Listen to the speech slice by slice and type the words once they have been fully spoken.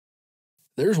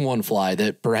there's one fly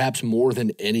that perhaps more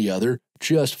than any other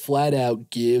just flat out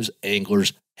gives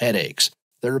anglers headaches.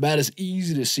 They're about as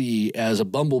easy to see as a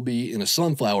bumblebee in a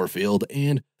sunflower field,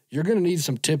 and you're going to need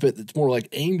some tippet that's more like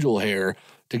angel hair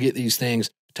to get these things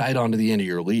tied onto the end of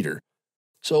your leader.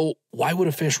 So why would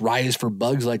a fish rise for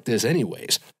bugs like this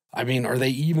anyways? I mean, are they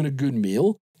even a good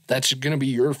meal? That's going to be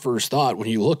your first thought when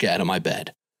you look at them, I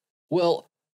bet. Well,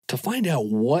 to find out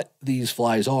what these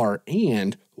flies are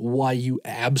and why you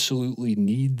absolutely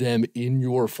need them in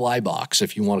your fly box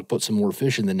if you want to put some more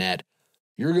fish in the net,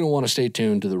 you're going to want to stay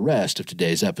tuned to the rest of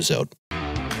today's episode.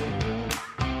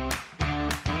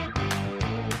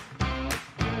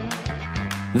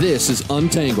 This is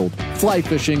Untangled, fly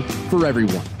fishing for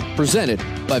everyone, presented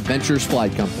by Ventures Fly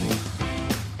Company.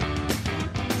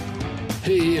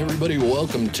 Hey everybody,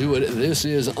 welcome to it. This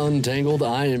is Untangled.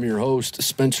 I am your host,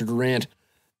 Spencer Durrant,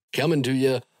 coming to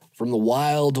you from the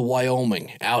wild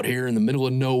Wyoming, out here in the middle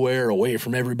of nowhere, away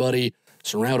from everybody,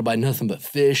 surrounded by nothing but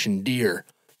fish and deer.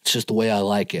 It's just the way I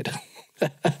like it.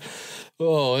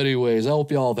 Anyways, I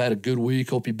hope y'all have had a good week.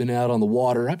 Hope you've been out on the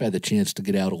water. I've had the chance to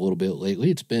get out a little bit lately.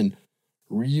 It's been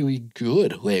really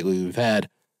good lately. We've had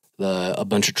a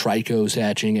bunch of tricos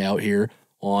hatching out here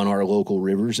on our local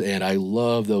rivers, and I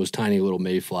love those tiny little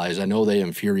mayflies. I know they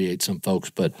infuriate some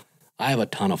folks, but I have a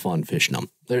ton of fun fishing them.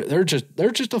 They're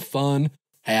just a fun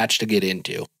hatch to get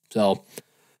into. So,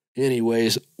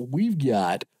 anyways, we've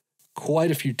got quite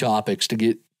a few topics to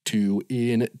get to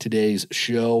in today's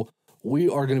show. We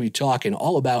are going to be talking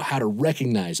all about how to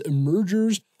recognize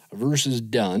emergers versus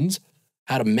duns,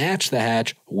 how to match the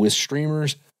hatch with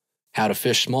streamers, how to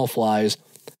fish small flies,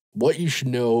 what you should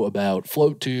know about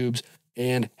float tubes,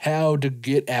 and how to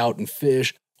get out and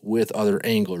fish with other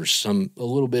anglers. A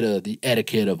little bit of the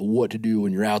etiquette of what to do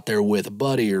when you're out there with a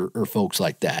buddy or folks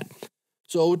like that.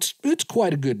 So it's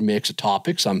quite a good mix of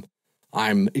topics.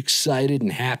 I'm excited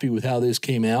and happy with how this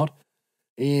came out.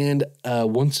 And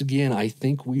once again, I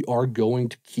think we are going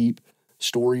to keep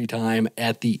story time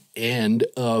at the end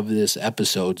of this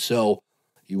episode. So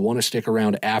you want to stick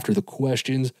around after the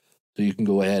questions so you can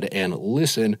go ahead and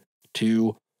listen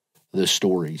to the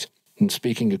stories. And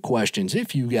speaking of questions,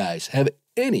 if you guys have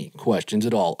any questions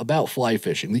at all about fly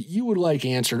fishing that you would like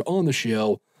answered on the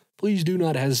show, please do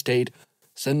not hesitate.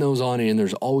 Send those on in.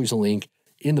 There's always a link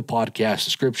in the podcast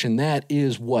description. That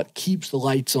is what keeps the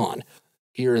lights on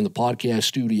here in the podcast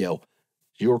studio.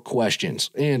 Your questions.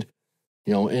 And,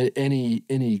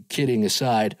 any kidding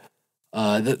aside,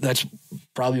 that's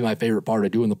probably my favorite part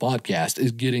of doing the podcast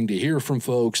is getting to hear from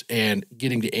folks and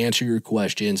getting to answer your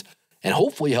questions and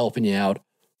hopefully helping you out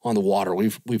on the water.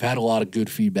 We've had a lot of good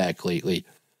feedback lately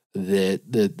that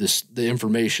the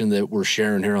information that we're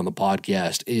sharing here on the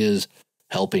podcast is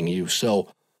helping you.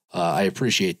 So I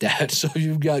appreciate that. So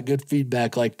you've got good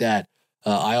feedback like that.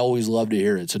 I always love to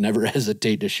hear it. So never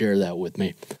hesitate to share that with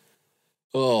me.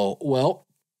 Oh, well,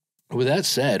 with that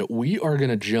said, we are going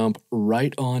to jump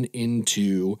right on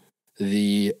into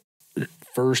the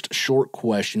first short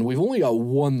question. We've only got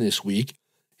one this week.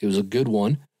 It was a good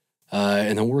one.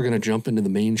 And then we're going to jump into the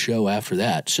main show after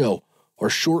that. So our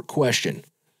short question,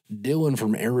 Dylan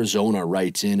from Arizona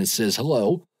writes in and says,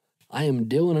 "Hello, I am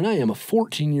Dylan and I am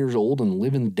 14 years old and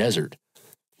live in the desert.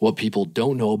 What people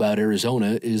don't know about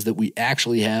Arizona is that we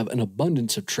actually have an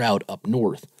abundance of trout up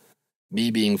north. Me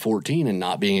being 14 and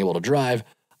not being able to drive,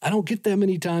 I don't get that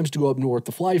many times to go up north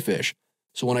to fly fish.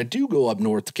 So when I do go up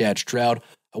north to catch trout,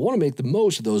 I want to make the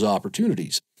most of those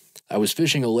opportunities. I was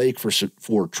fishing a lake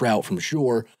for trout from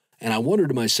shore, and I wondered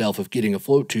to myself if getting a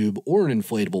float tube or an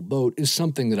inflatable boat is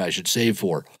something that I should save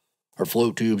for. Are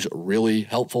float tubes really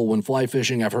helpful when fly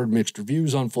fishing? I've heard mixed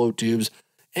reviews on float tubes,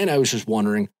 and I was just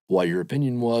wondering what your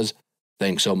opinion was.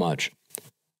 Thanks so much."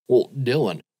 Well,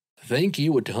 Dylan, thank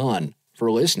you a ton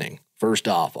for listening. First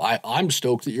off, I'm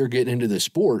stoked that you're getting into this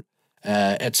sport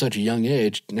at such a young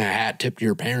age. Hat tip to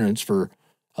your parents for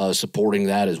supporting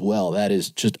that as well. That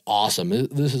is just awesome.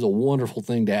 This is a wonderful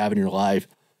thing to have in your life.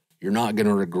 You're not going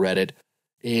to regret it.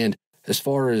 And as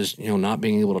far as, not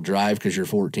being able to drive because you're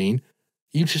 14,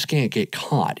 you just can't get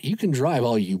caught. You can drive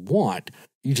all you want.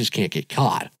 You just can't get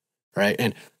caught, right?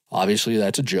 And obviously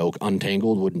that's a joke.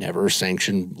 Untangled would never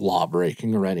sanction law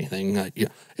breaking or anything.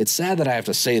 It's sad that I have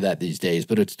to say that these days,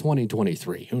 but it's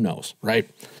 2023. Who knows, right?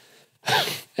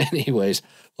 Anyways,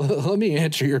 let me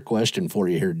answer your question for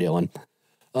you here, Dylan.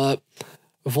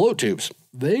 Float tubes,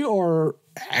 they are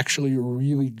actually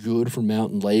really good for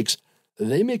mountain lakes.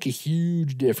 They make a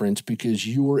huge difference because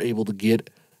you are able to get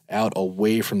out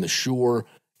away from the shore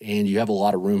and you have a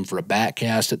lot of room for a back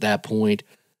cast at that point,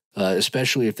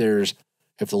 especially if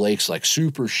the lake's like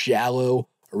super shallow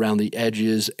around the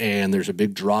edges and there's a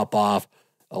big drop off.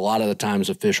 A lot of the times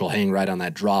a fish will hang right on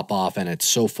that drop off and it's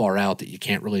so far out that you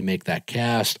can't really make that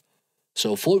cast.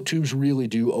 So float tubes really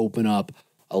do open up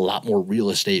a lot more real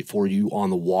estate for you on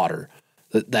the water.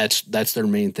 That's their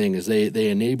main thing, is they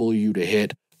enable you to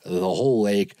hit the whole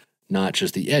lake, not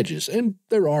just the edges. And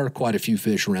there are quite a few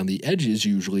fish around the edges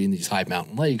usually in these high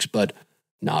mountain lakes, but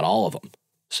not all of them.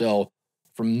 So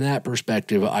from that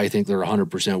perspective, I think they're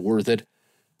 100% worth it.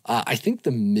 I think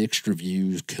the mixed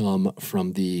reviews come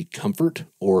from the comfort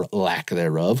or lack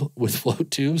thereof with float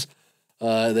tubes.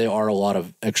 They are a lot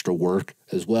of extra work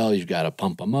as well. You've got to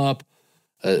pump them up,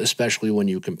 especially when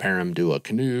you compare them to a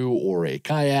canoe or a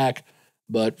kayak.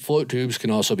 But float tubes can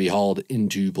also be hauled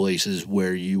into places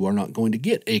where you are not going to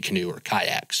get a canoe or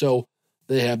kayak. So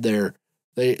they have their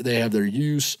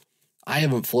use. I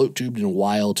haven't float tubed in a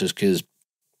while just because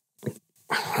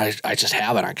I just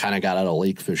haven't. I kind of got out of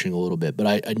lake fishing a little bit, but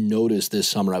I noticed this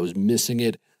summer I was missing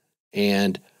it,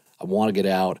 and I want to get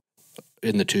out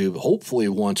in the tube, hopefully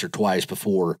once or twice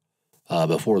before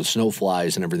the snow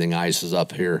flies and everything ices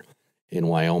up here in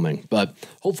Wyoming. But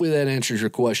hopefully that answers your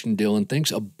question, Dylan.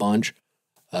 Thanks a bunch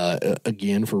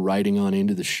again for writing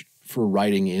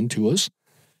into us.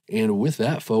 And with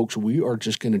that, folks, we are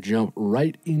just going to jump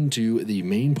right into the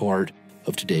main part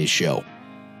of today's show.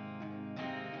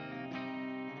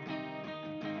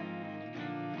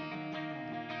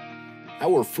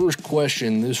 Our first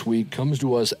question this week comes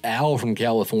to us. Al from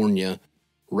California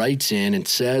writes in and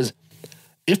says,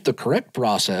 if the correct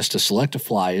process to select a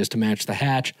fly is to match the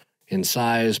hatch in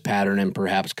size, pattern, and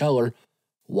perhaps color,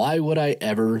 why would I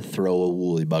ever throw a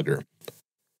woolly bugger?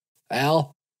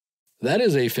 Al, that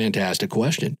is a fantastic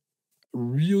question.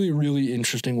 Really, really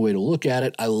interesting way to look at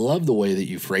it. I love the way that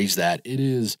you phrase that.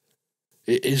 It's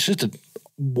just a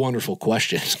wonderful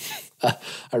question.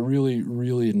 I really,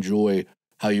 really enjoy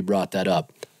how you brought that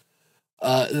up.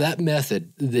 That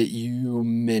method that you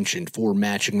mentioned for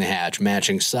matching the hatch,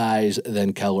 matching size,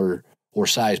 then color, or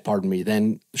size,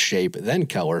 then shape, then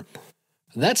color,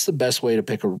 that's the best way to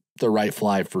pick the right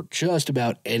fly for just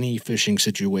about any fishing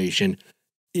situation.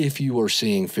 If you are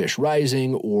seeing fish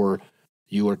rising or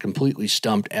you are completely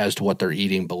stumped as to what they're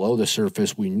eating below the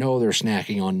surface, we know they're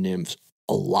snacking on nymphs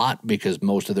a lot because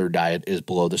most of their diet is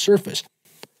below the surface.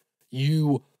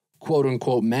 You quote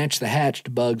unquote match the hatch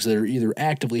to bugs that are either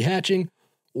actively hatching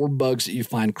or bugs that you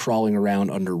find crawling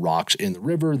around under rocks in the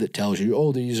river that tells you,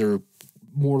 oh, these are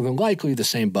more than likely the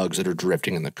same bugs that are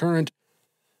drifting in the current.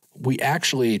 We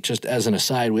actually, just as an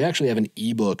aside, we actually have an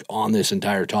ebook on this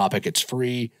entire topic. It's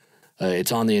free.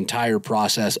 It's on the entire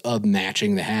process of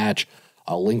matching the hatch.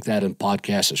 I'll link that in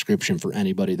podcast description for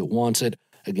anybody that wants it.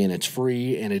 Again, it's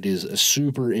free, and it is a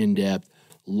super in-depth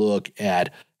look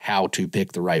at how to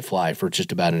pick the right fly for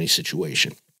just about any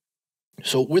situation.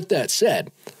 So with that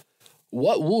said,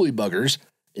 what woolly buggers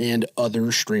and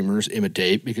other streamers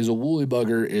imitate, because a woolly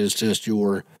bugger is just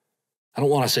your, I don't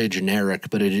want to say generic,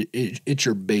 but it's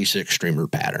your basic streamer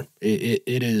pattern.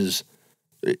 It is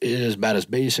about as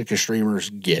basic as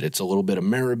streamers get. It's a little bit of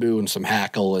marabou and some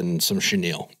hackle and some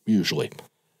chenille, usually.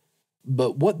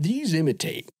 But what these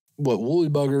imitate, what woolly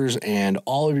buggers and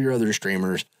all of your other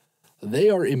streamers,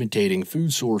 they are imitating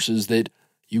food sources that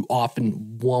you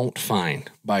often won't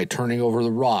find by turning over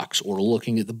the rocks or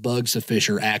looking at the bugs the fish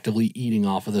are actively eating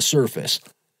off of the surface.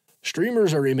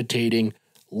 Streamers are imitating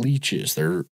leeches,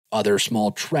 they're other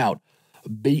small trout,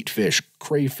 bait fish,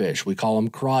 crayfish. We call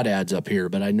them crawdads up here,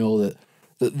 but I know that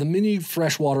the mini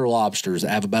freshwater lobsters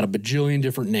have about a bajillion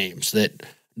different names that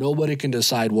nobody can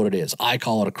decide what it is. I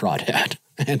call it a crawdad,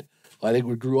 and I think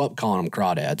we grew up calling them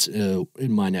crawdads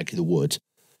in my neck of the woods.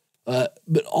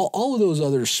 But all of those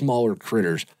other smaller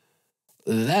critters,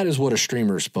 that is what a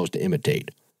streamer is supposed to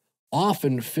imitate.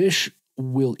 Often fish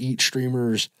will eat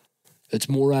streamers. It's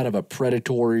more out of a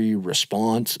predatory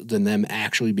response than them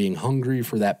actually being hungry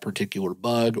for that particular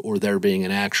bug or there being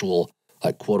an actual,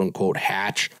 like, quote unquote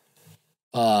hatch.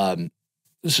 So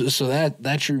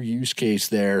that's your use case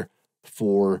there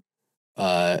for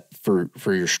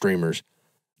your streamers.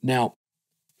 Now,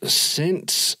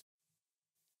 since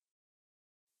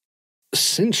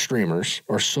streamers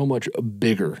are so much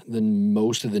bigger than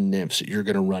most of the nymphs that you're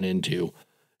going to run into,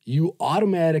 you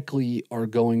automatically are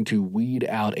going to weed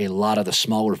out a lot of the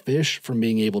smaller fish from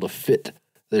being able to fit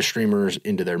the streamers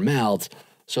into their mouths.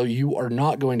 So you are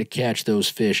not going to catch those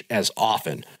fish as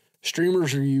often.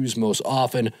 Streamers are used most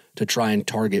often to try and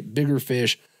target bigger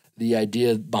fish. The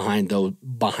idea behind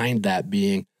that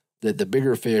being that the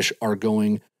bigger fish are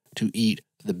going to eat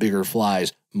the bigger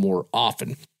flies more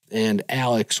often. And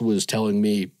Alex was telling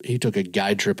me he took a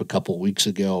guide trip a couple weeks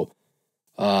ago,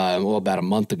 about a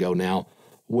month ago now,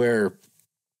 where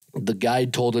The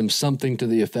guide told him something to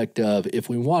the effect of, if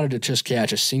we wanted to just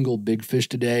catch a single big fish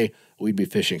today, we'd be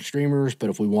fishing streamers, but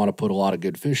if we want to put a lot of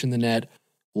good fish in the net,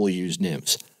 we'll use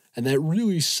nymphs. And that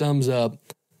really sums up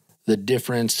the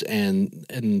difference and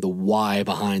the why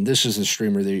behind this is the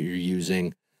streamer that you're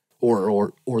using,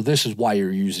 or this is why you're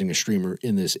using a streamer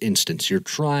in this instance. You're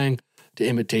trying to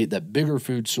imitate that bigger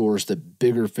food source that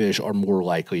bigger fish are more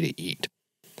likely to eat.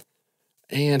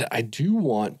 And I do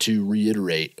want to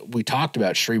reiterate, we talked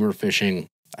about streamer fishing,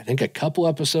 I think a couple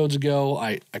episodes ago.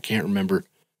 I can't remember.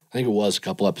 I think it was a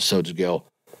couple episodes ago.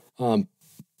 The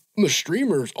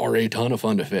streamers are a ton of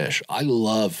fun to fish. I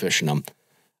love fishing them.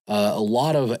 A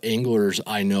lot of anglers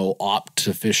I know opt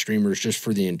to fish streamers just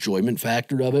for the enjoyment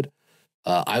factor of it.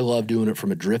 I love doing it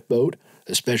from a drift boat,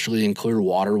 especially in clear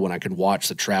water when I can watch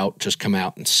the trout just come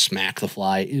out and smack the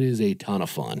fly. It is a ton of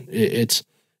fun. It's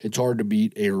hard to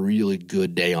beat a really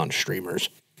good day on streamers.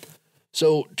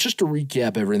 So just to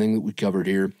recap everything that we covered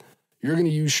here, you're going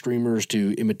to use streamers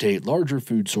to imitate larger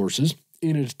food sources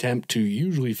in an attempt to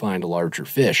usually find a larger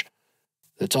fish.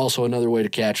 That's also another way to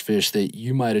catch fish that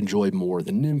you might enjoy more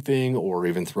than nymphing or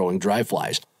even throwing dry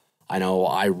flies. I know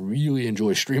I really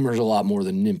enjoy streamers a lot more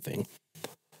than nymphing.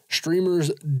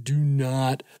 Streamers do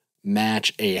not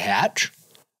match a hatch,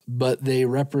 but they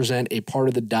represent a part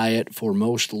of the diet for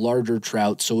most larger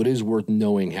trout, so it is worth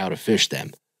knowing how to fish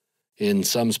them. In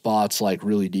some spots like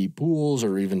really deep pools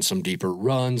or even some deeper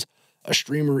runs, a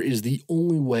streamer is the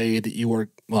only way that you are,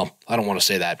 well, I don't want to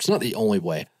say that. It's not the only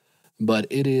way, but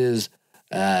it is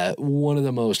one of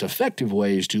the most effective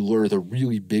ways to lure the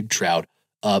really big trout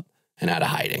up and out of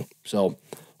hiding. So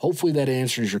hopefully that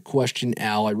answers your question,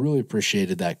 Al. I really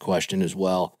appreciated that question as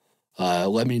well.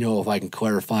 Let me know if I can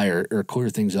clarify or clear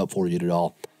things up for you at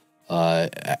all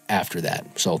after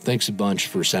that. So thanks a bunch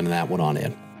for sending that one on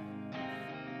in.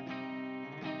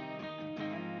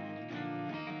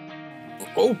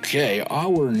 Okay,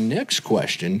 our next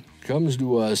question comes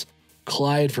to us.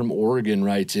 Clyde from Oregon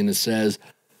writes in and says,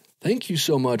 "Thank you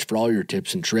so much for all your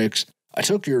tips and tricks. I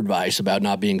took your advice about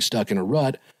not being stuck in a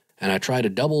rut, and I tried a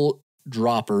double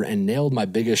dropper and nailed my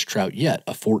biggest trout yet,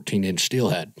 a 14-inch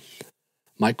steelhead.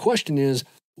 My question is,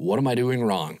 what am I doing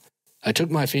wrong? I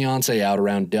took my fiance out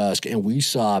around dusk, and we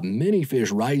saw many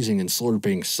fish rising and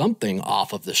slurping something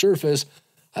off of the surface.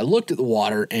 I looked at the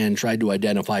water and tried to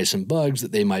identify some bugs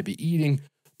that they might be eating,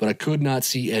 but I could not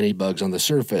see any bugs on the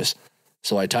surface.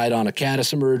 So I tied on a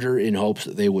caddis emerger in hopes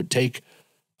that they would take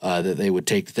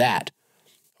that.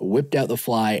 Whipped out the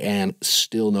fly and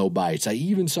still no bites. I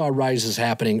even saw rises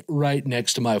happening right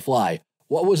next to my fly.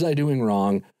 What was I doing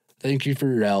wrong? Thank you for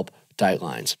your help. Tight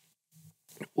lines."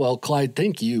 Well, Clyde,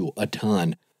 thank you a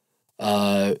ton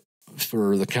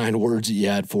for the kind words that you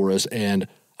had for us, and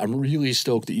I'm really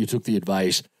stoked that you took the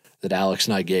advice that Alex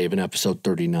and I gave in episode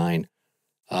 39.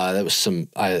 That was some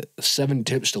 7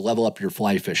 tips to level up your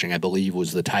fly fishing, I believe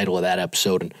was the title of that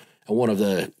episode. And one of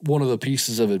the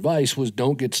pieces of advice was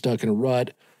don't get stuck in a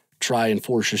rut. Try and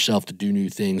force yourself to do new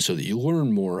things so that you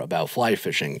learn more about fly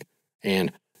fishing.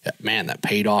 And man, that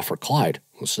paid off for Clyde.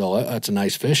 So that's a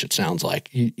nice fish, it sounds like.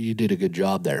 You did a good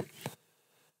job there.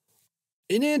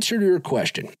 In answer to your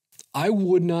question, I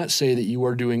would not say that you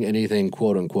are doing anything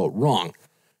quote unquote wrong.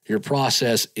 Your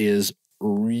process is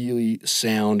really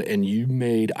sound, and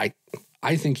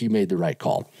I think you made the right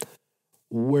call.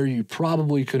 Where you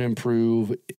probably could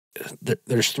improve,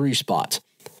 there's 3 spots.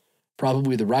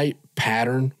 Probably the right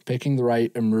pattern, picking the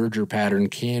right emerger pattern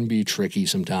can be tricky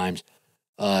sometimes.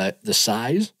 The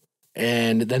size,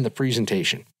 and then the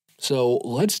presentation. So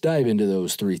let's dive into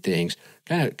those 3 things,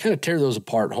 kind of tear those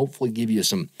apart, and hopefully give you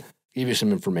some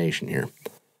information here.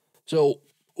 So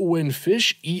when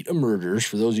fish eat emergers,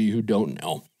 for those of you who don't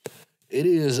know, it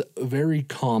is very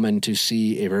common to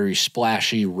see a very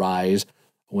splashy rise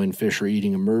when fish are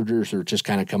eating emergers. They're just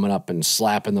kind of coming up and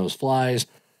slapping those flies.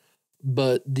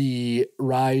 But the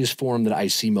rise form that I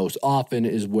see most often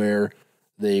is where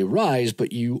they rise,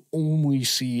 but you only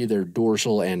see their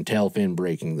dorsal and tail fin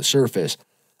breaking the surface.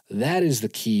 That is the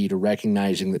key to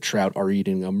recognizing that trout are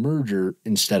eating a merger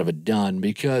instead of a dun,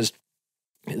 because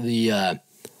the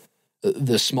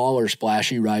smaller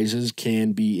splashy rises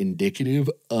can be indicative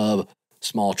of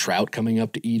small trout coming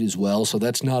up to eat as well. So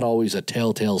that's not always a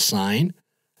telltale sign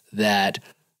that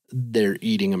they're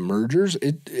eating emergers.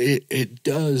 It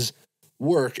does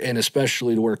work, and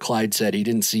especially to where Clyde said he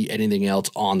didn't see anything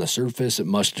else on the surface. It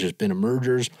must have just been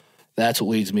emergers. That's what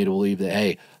leads me to believe that,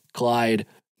 hey, Clyde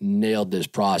nailed this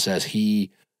process. He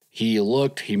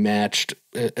looked, he matched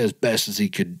as best as he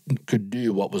could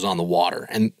do what was on the water.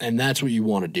 And that's what you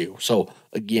want to do. So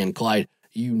again, Clyde,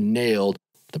 you nailed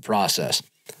the process.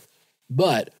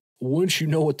 But once you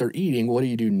know what they're eating, what do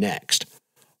you do next?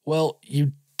 Well,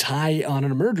 you tie on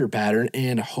an emerger pattern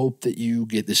and hope that you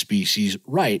get the species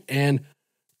right. And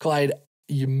Clyde,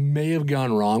 you may have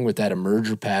gone wrong with that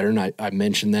emerger pattern. I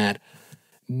mentioned that.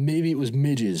 Maybe it was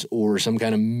midges or some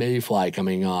kind of mayfly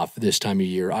coming off this time of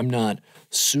year. I'm not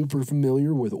super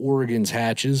familiar with Oregon's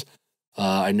hatches.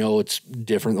 I know it's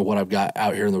different than what I've got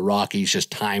out here in the Rockies,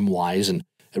 just time-wise and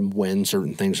when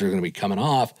certain things are going to be coming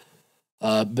off.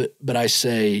 But I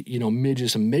say,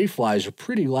 midges and mayflies are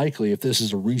pretty likely if this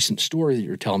is a recent story that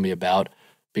you're telling me about,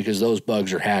 because those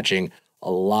bugs are hatching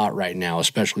a lot right now,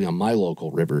 especially on my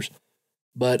local rivers.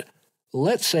 But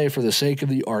let's say, for the sake of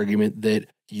the argument, that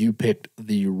you picked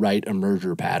the right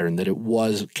emerger pattern, that it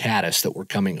was caddis that were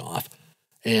coming off.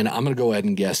 And I'm going to go ahead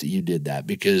and guess that you did that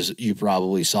because you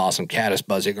probably saw some caddis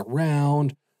buzzing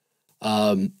around.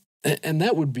 And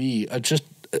that would be just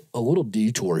a little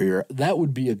detour here. That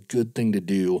would be a good thing to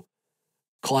do.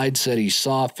 Clyde said he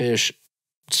saw fish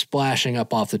splashing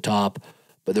up off the top,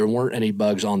 but there weren't any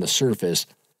bugs on the surface.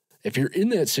 If you're in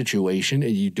that situation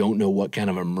and you don't know what kind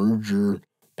of emerger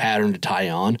pattern to tie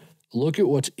on, look at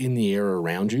what's in the air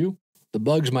around you. The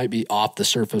bugs might be off the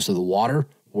surface of the water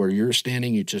where you're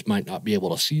standing. You just might not be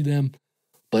able to see them.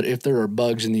 But if there are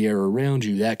bugs in the air around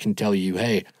you, that can tell you,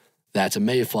 hey, that's a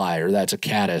mayfly or that's a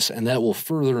caddis, and that will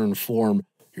further inform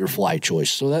your fly choice.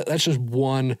 So that's just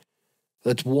one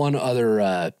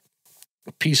other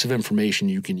piece of information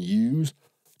you can use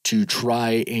to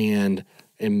try and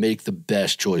make the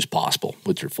best choice possible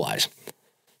with your flies.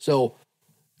 So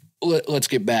let's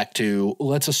get back to,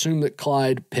 let's assume that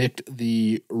Clyde picked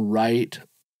the right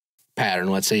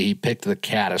pattern. Let's say he picked the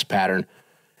caddis pattern,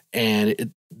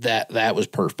 and that was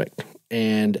perfect.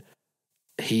 And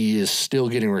he is still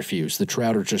getting refused. The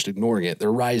trout are just ignoring it.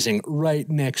 They're rising right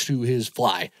next to his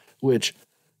fly, which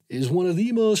is one of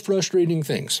the most frustrating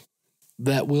things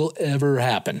that will ever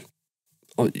happen.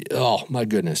 Oh my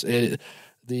goodness.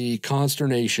 The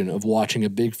consternation of watching a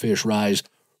big fish rise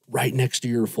right next to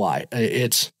your fly.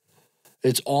 It's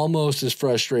almost as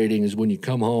frustrating as when you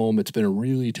come home. It's been a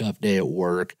really tough day at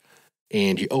work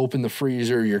and you open the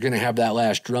freezer. You're going to have that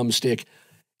last drumstick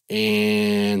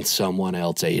and someone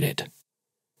else ate it.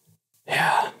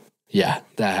 Yeah,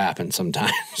 that happens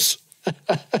sometimes.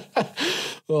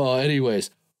 Anyways.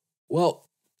 Well,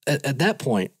 at that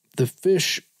point, the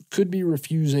fish could be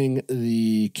refusing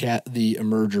the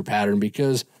emerger pattern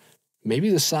because maybe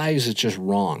the size is just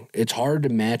wrong. It's hard to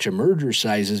match emerger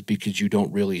sizes because you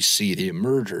don't really see the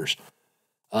emergers.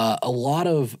 A lot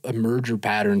of emerger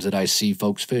patterns that I see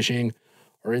folks fishing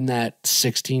are in that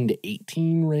 16 to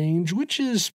 18 range, which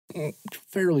is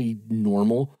fairly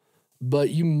normal,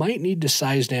 but you might need to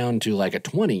size down to like a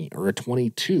 20 or a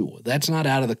 22. That's not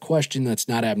out of the question. That's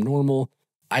not abnormal.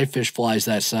 I fish flies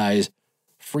that size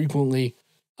frequently.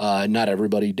 Not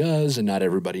everybody does, and not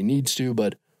everybody needs to,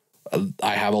 but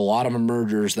I have a lot of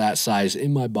emergers that size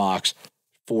in my box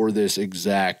for this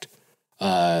exact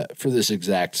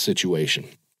situation.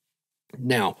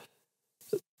 Now,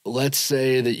 let's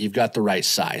say that you've got the right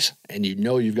size, and you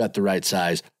know you've got the right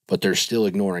size, but they're still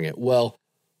ignoring it. Well,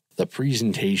 the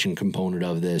presentation component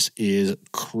of this is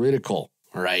critical,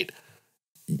 all right?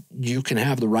 You can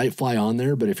have the right fly on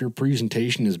there, but if your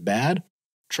presentation is bad,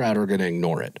 trout are going to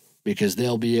ignore it because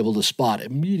they'll be able to spot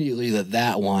immediately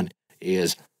that one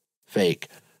is fake.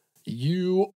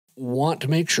 You want to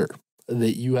make sure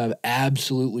that you have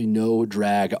absolutely no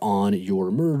drag on your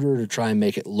emerger to try and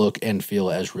make it look and feel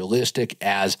as realistic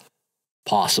as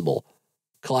possible.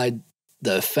 Clyde,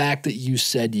 the fact that you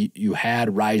said you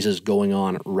had rises going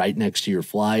on right next to your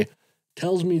fly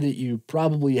tells me that you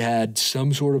probably had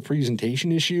some sort of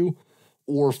presentation issue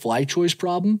or fly choice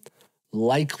problem,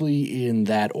 likely in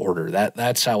that order.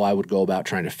 That's how I would go about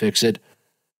trying to fix it.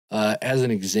 As an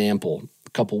example,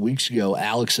 a couple weeks ago,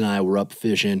 Alex and I were up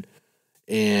fishing,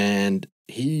 and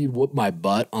he whooped my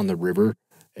butt on the river,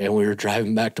 and we were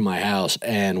driving back to my house,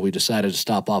 and we decided to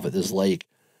stop off at this lake.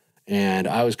 And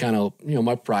I was kind of,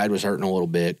 my pride was hurting a little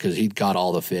bit because he'd caught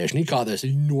all the fish, and he caught this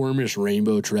enormous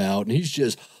rainbow trout, and he's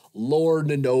just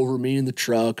lording it over me in the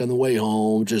truck on the way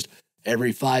home. Just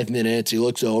every 5 minutes, he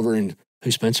looks over and,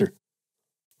 hey, Spencer,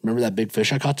 remember that big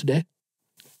fish I caught today?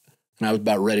 And I was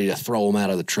about ready to throw him out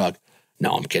of the truck.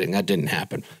 No, I'm kidding. That didn't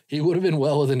happen. He would have been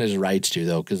well within his rights to,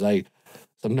 though, because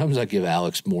sometimes I give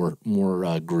Alex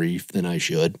more grief than I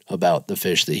should about the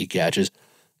fish that he catches.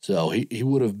 So he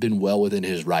would have been well within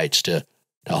his rights to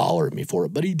holler at me for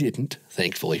it, but he didn't,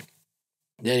 thankfully.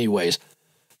 Anyways,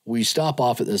 we stop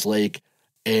off at this lake,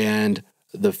 and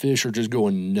the fish are just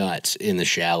going nuts in the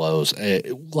shallows,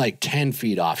 like 10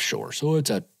 feet offshore. So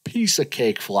it's a piece of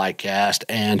cake fly cast,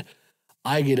 and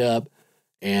I get up,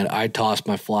 and I tossed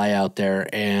my fly out there,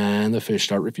 and the fish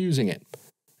start refusing it.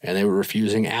 And they were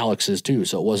refusing Alex's too,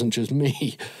 so it wasn't just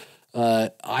me. I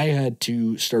had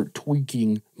to start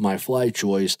tweaking my fly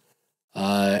choice,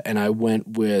 and I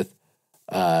went with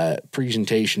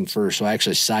presentation first. So I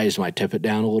actually sized my tippet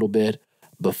down a little bit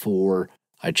before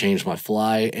I changed my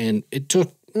fly, and it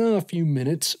took a few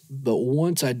minutes, but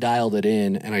once I dialed it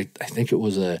in, and I think it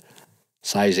was a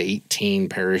size 18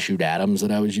 Parachute Adams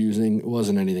that I was using. It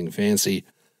wasn't anything fancy,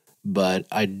 but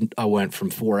I went from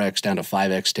 4X down to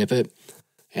 5X tippet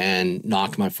and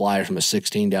knocked my fly from a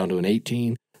 16 down to an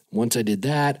 18. Once I did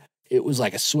that, it was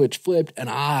like a switch flipped, and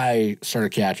I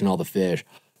started catching all the fish.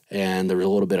 And there was a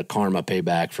little bit of karma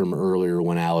payback from earlier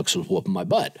when Alex was whooping my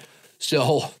butt.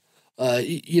 So,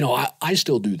 I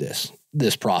still do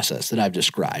this process that I've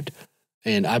described.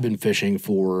 And I've been fishing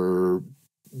for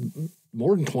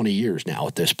more than 20 years now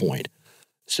at this point.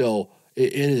 So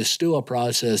it is still a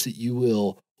process that you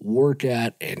will work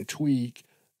at and tweak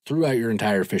throughout your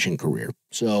entire fishing career.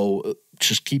 So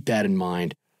just keep that in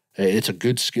mind. It's a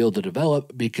good skill to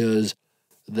develop because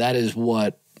that is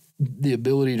what the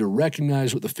ability to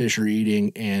recognize what the fish are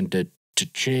eating and to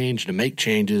make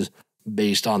changes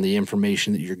based on the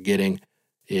information that you're getting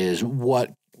is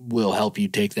what will help you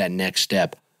take that next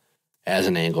step as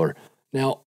an angler.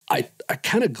 Now, I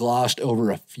kind of glossed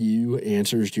over a few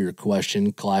answers to your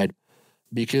question, Clyde,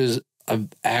 because I've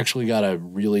actually got a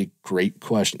really great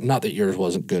question. Not that yours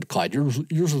wasn't good, Clyde. Yours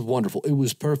was wonderful. It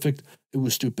was perfect. It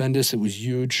was stupendous. It was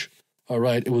huge. All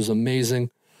right. It was amazing.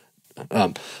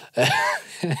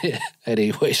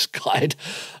 Anyways, Clyde,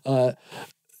 I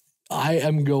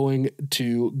am going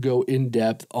to go in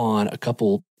depth on a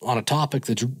topic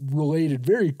that's related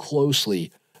very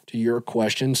closely to your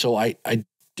question. So I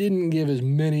didn't give as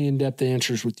many in-depth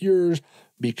answers with yours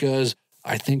because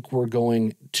I think we're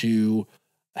going to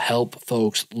help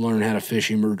folks learn how to fish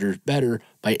emergers better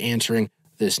by answering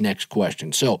this next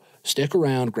question. So stick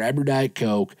around, grab your Diet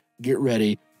Coke, get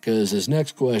ready, because this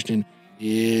next question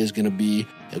is going to be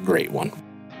a great one.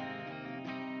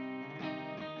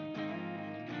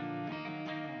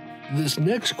 This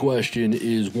next question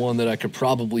is one that I could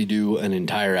probably do an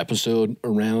entire episode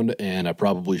around, and I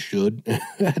probably should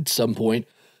at some point,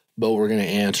 but we're going to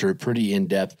answer it pretty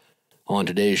in-depth on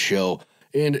today's show.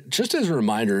 And just as a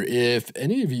reminder, if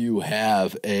any of you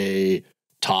have a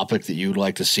topic that you'd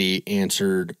like to see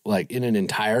answered like in an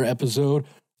entire episode,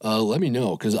 let me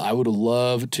know, because I would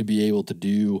love to be able to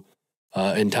do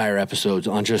entire episodes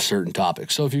on just certain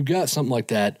topics. So if you've got something like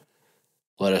that,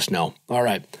 let us know. All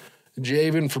right.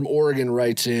 Javen from Oregon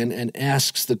writes in and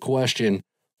asks the question,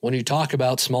 when you talk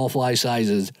about small fly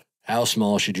sizes, how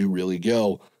small should you really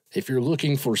go? If you're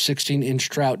looking for 16-inch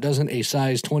trout, doesn't a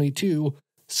size 22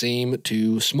 seem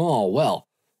too small? Well,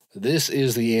 this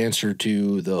is the answer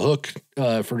to the hook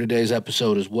for today's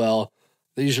episode as well.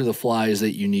 These are the flies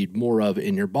that you need more of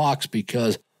in your box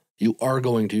because you are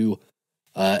going to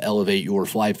elevate your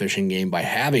fly fishing game by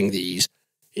having these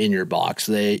in your box.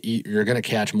 You're going to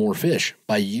catch more fish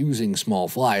by using small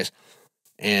flies,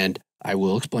 and I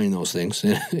will explain those things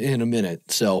in a minute.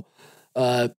 So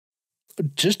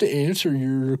just to answer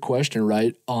your question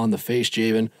right on the face,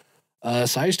 Javen,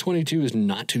 size 22 is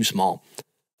not too small.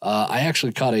 I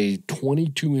actually caught a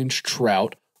 22-inch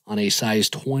trout on a size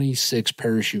 26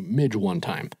 Parachute midge one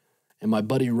time. And my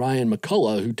buddy Ryan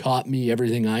McCullough, who taught me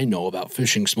everything I know about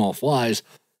fishing small flies,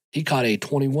 he caught a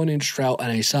 21-inch trout on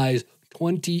a size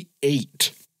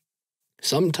 28.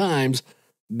 Sometimes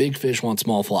big fish want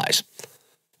small flies.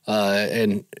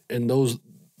 And those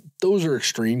are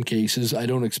extreme cases. I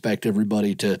don't expect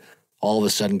everybody to all of a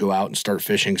sudden go out and start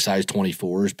fishing size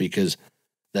 24s because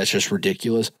that's just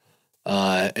ridiculous.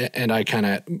 And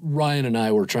Ryan and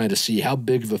I were trying to see how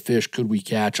big of a fish could we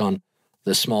catch on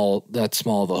that small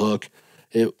of a hook.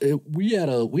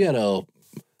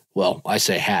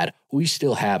 We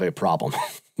still have a problem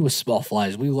with small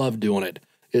flies. We love doing it.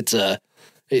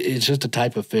 It's just a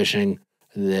type of fishing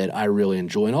that I really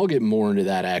enjoy. And I'll get more into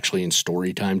that actually in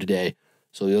story time today.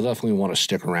 So you'll definitely want to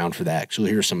stick around for that. So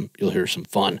you'll hear some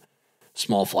fun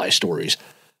small fly stories.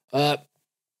 The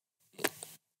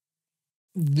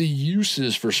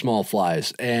uses for small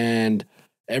flies and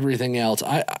everything else.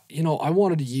 I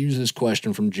wanted to use this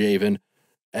question from Javen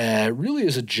really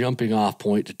as a jumping off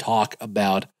point to talk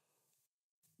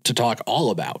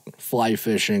all about fly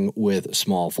fishing with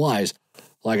small flies.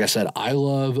 Like I said, I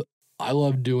love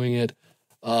doing it.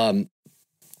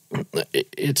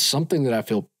 It's something that I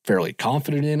feel fairly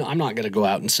confident in. I'm not going to go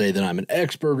out and say that I'm an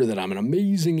expert or that I'm an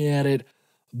amazing at it,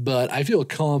 but I feel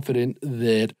confident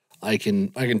that I can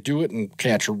do it and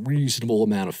catch a reasonable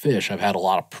amount of fish. I've had a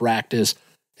lot of practice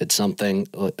It's something,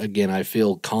 again, I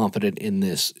feel confident in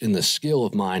this skill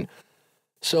of mine.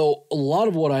 So a lot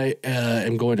of what I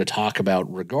am going to talk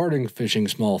about regarding fishing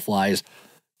small flies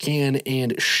can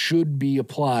and should be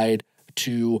applied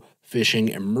to fishing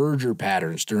emerger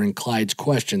patterns. During Clyde's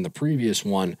question, the previous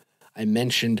one, I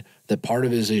mentioned that part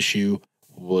of his issue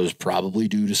was probably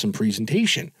due to some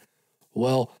presentation.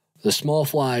 Well, the small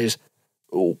flies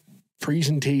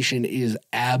presentation is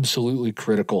absolutely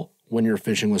critical when you're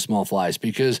fishing with small flies,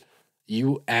 because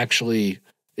you actually,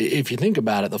 if you think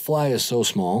about it, the fly is so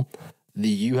small that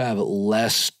you have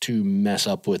less to mess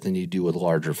up with than you do with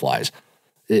larger flies,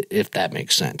 if that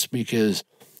makes sense. Because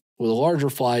with a larger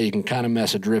fly, you can kind of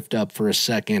mess a drift up for a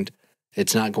second.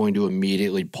 It's not going to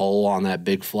immediately pull on that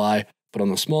big fly. But on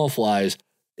the small flies,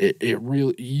 it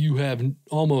really, you have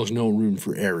almost no room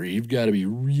for error. You've got to be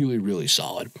really, really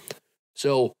solid.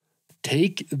 So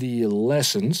take the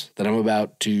lessons that I'm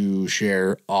about to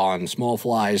share on small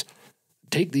flies,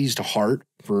 take these to heart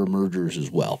for emergers as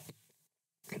well.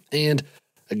 And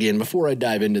again, before I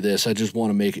dive into this, I just want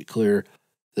to make it clear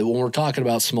that when we're talking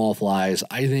about small flies,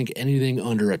 I think anything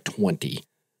under a 20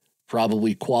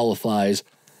 probably qualifies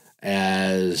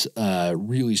as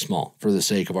really small for the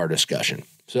sake of our discussion.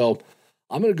 So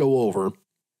I'm going to go over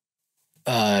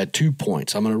 2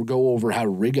 points. I'm going to go over how to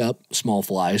rig up small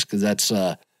flies, because that's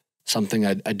something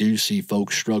I do see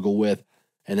folks struggle with,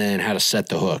 and then how to set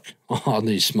the hook on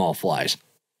these small flies.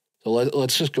 So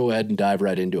let's just go ahead and dive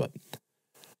right into it.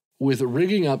 With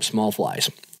rigging up small flies,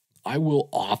 I will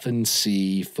often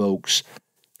see folks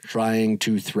trying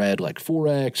to thread like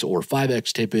 4X or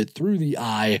 5X tippet through the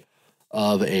eye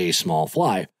of a small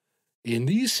fly. In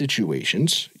these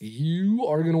situations, you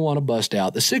are going to want to bust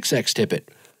out the 6X tippet.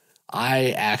 I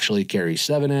actually carry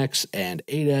 7X and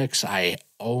 8X. I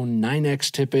own 9X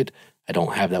tippet. I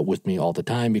don't have that with me all the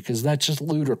time because that's just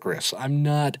ludicrous. I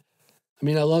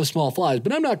love small flies,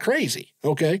 but I'm not crazy,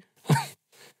 okay?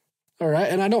 All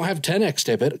right, and I don't have 10X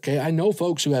tippet, okay? I know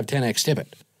folks who have 10X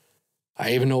tippet.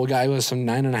 I even know a guy with some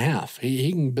 9.5.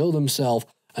 He can build himself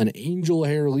an angel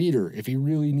hair leader if he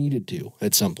really needed to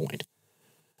at some point.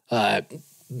 The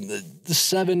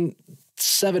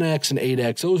 7X and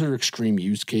 8X, those are extreme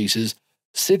use cases.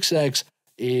 6X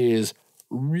is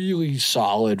really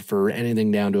solid for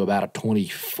anything down to about a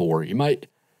 24. You might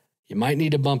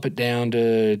need to bump it down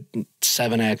to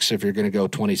 7X if you're going to go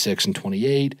 26 and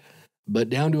 28, but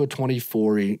down to a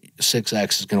 24,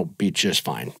 6X is going to be just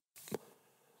fine.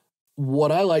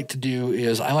 What I like to do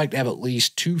is I like to have at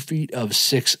least 2 feet of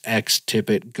 6X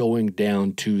tippet going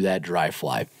down to that dry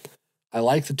fly. I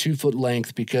like the 2 foot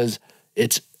length because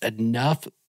it's enough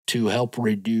to help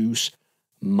reduce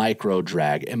micro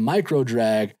drag. And micro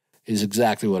drag is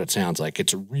exactly what it sounds like.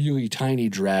 It's a really tiny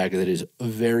drag that is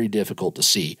very difficult to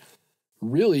see.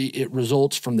 Really, it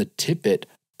results from the tippet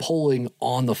pulling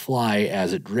on the fly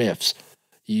as it drifts.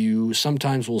 You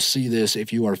sometimes will see this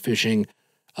if you are fishing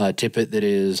a tippet that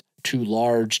is too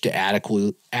large to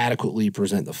adequately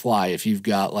present the fly. If you've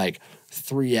got like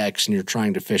 3X and you're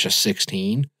trying to fish a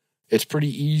 16, it's pretty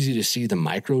easy to see the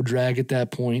micro drag at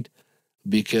that point,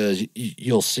 because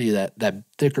you'll see that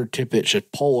thicker tippet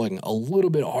just pulling a little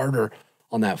bit harder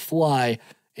on that fly,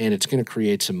 and it's going to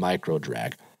create some micro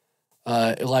drag.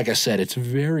 Like I said, it's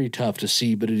very tough to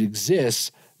see, but it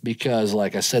exists because,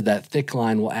 like I said, that thick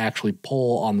line will actually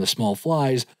pull on the small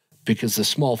flies because the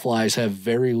small flies have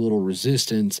very little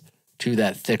resistance to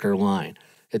that thicker line.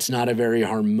 It's not a very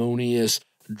harmonious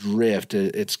drift.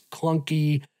 It's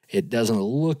clunky. It doesn't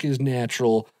look as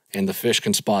natural, and the fish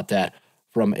can spot that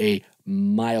from a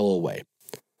mile away.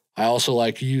 I also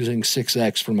like using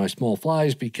 6X for my small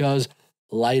flies because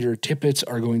lighter tippets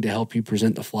are going to help you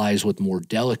present the flies with more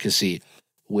delicacy,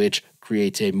 which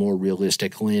creates a more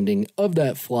realistic landing of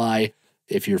that fly.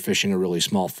 If you're fishing a really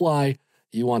small fly,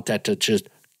 you want that to just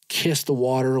kiss the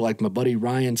water, like my buddy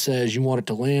Ryan says. You want it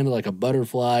to land like a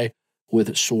butterfly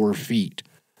with sore feet.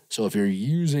 So if you're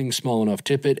using small enough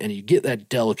tippet and you get that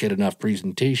delicate enough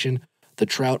presentation, the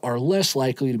trout are less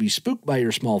likely to be spooked by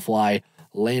your small fly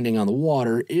landing on the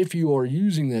water if you are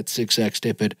using that 6X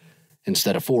tippet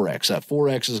instead of 4X. That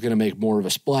 4X is going to make more of a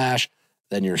splash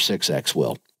than your 6X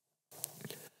will.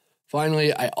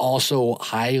 Finally, I also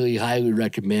highly, highly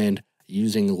recommend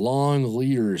using long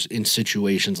leaders in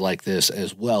situations like this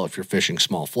as well if you're fishing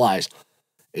small flies.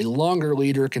 A longer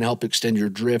leader can help extend your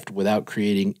drift without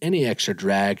creating any extra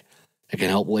drag. It can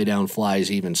help lay down flies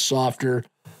even softer,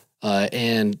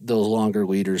 and those longer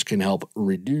leaders can help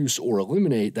reduce or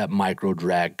eliminate that micro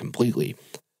drag completely.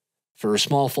 For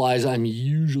small flies, I'm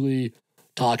usually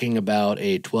talking about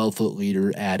a 12-foot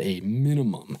leader at a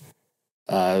minimum.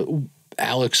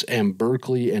 Alex and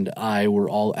Berkeley and I were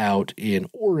all out in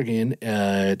Oregon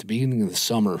at the beginning of the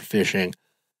summer fishing,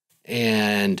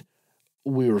 and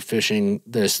we were fishing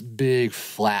this big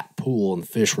flat pool, and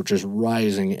fish were just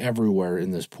rising everywhere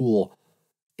in this pool.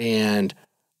 And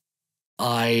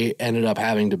I ended up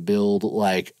having to build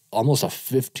like almost a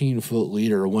 15-foot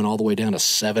leader, went all the way down to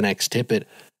 7X tippet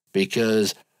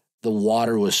because the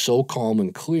water was so calm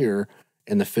and clear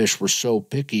and the fish were so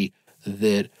picky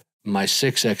that my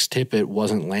 6X tippet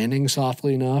wasn't landing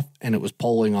softly enough and it was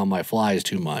pulling on my flies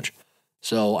too much.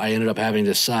 So I ended up having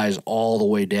to size all the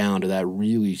way down to that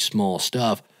really small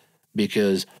stuff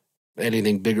because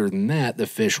anything bigger than that, the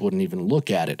fish wouldn't even look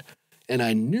at it. And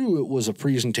I knew it was a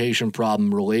presentation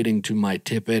problem relating to my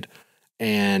tippet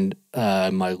and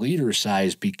my leader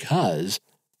size because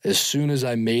as soon as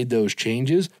I made those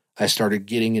changes, I started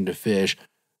getting into fish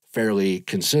fairly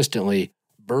consistently.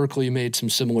 Berkeley made some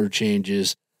similar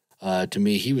changes to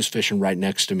me. He was fishing right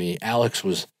next to me. Alex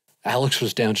was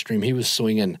downstream. He was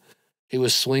swinging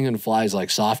flies like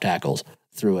soft hackles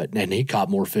through it, and he caught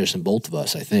more fish than both of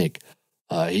us, I think.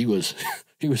 He was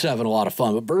having a lot of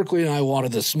fun, but Berkeley and I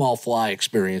wanted the small fly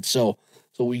experience, so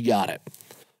we got it.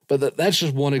 But that's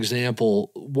just one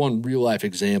example, one real life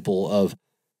example of,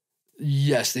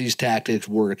 yes, these tactics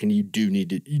work, and you do need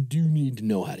to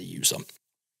know how to use them.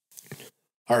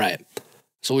 All right,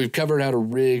 so we've covered how to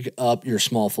rig up your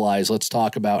small flies. Let's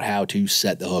talk about how to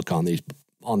set the hook on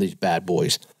these bad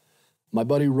boys. My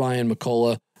buddy Ryan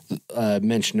McCullough,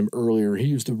 mentioned him earlier.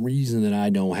 He was the reason that I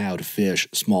know how to fish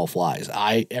small flies.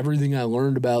 Everything I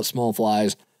learned about small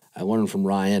flies, I learned from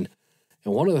Ryan.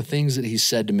 And one of the things that he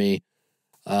said to me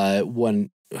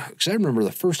because I remember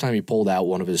the first time he pulled out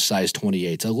one of his size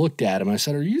 28s, I looked at him and I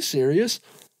said, "Are you serious?"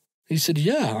 He said,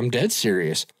 "Yeah, I'm dead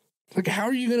serious." Like, how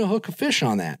are you going to hook a fish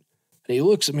on that? And he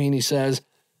looks at me and he says,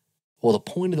 "Well, the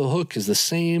point of the hook is the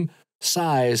same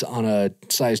size on a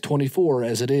size 24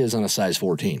 as it is on a size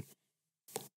 14.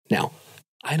 Now,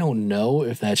 I don't know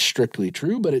if that's strictly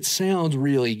true, but it sounds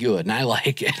really good, and I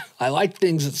like it. I like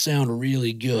things that sound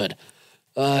really good.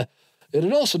 And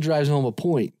it also drives home a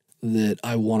point that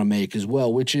I want to make as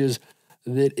well, which is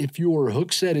that if your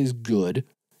hook set is good,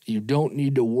 you don't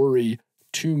need to worry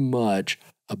too much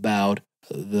about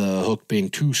the hook being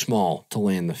too small to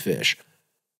land the fish.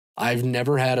 I've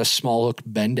never had a small hook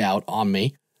bend out on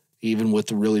me, even with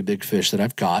the really big fish that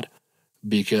I've caught,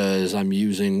 because I'm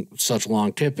using such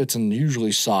long tippets and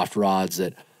usually soft rods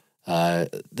that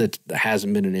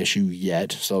hasn't been an issue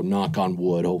yet. So knock on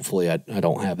wood, hopefully I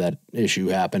don't have that issue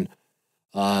happen.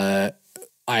 I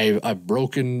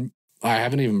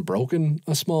haven't even broken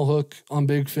a small hook on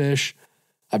big fish.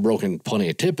 I've broken plenty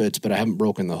of tippets, but I haven't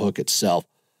broken the hook itself.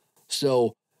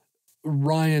 So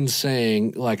Ryan's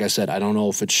saying, like I said, I don't know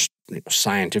if it's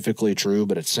scientifically true,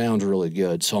 but it sounds really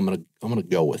good. So I'm gonna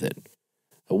go with it.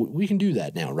 We can do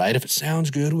that now, right? If it sounds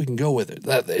good, we can go with it.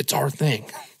 It's our thing.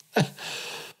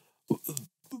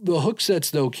 The hook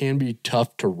sets, though, can be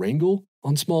tough to wrangle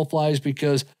on small flies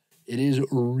because it is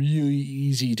really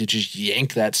easy to just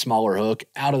yank that smaller hook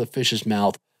out of the fish's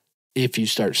mouth if you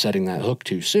start setting that hook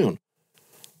too soon.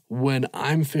 When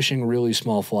I'm fishing really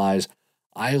small flies,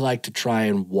 I like to try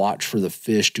and watch for the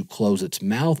fish to close its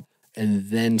mouth and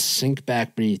then sink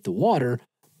back beneath the water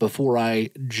before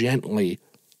I gently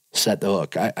set the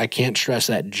hook. I can't stress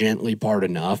that gently part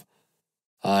enough.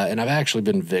 And I've actually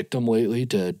been victim lately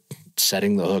to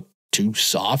setting the hook too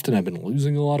soft, and I've been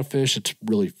losing a lot of fish. It's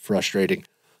really frustrating.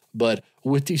 But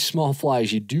with these small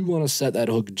flies, you do want to set that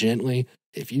hook gently.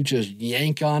 If you just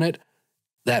yank on it,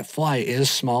 that fly is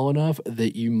small enough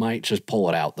that you might just pull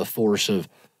it out. The force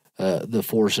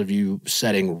of you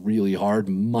setting really hard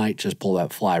might just pull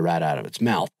that fly right out of its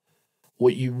mouth.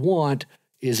 What you want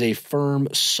is a firm,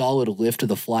 solid lift of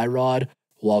the fly rod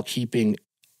while keeping,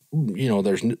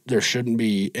 there shouldn't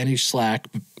be any slack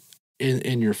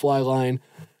in your fly line,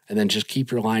 and then just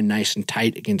keep your line nice and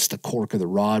tight against the cork of the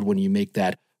rod when you make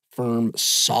that firm,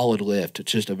 solid lift.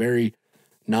 It's just a very,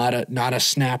 not a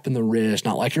snap in the wrist,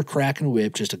 not like you're cracking a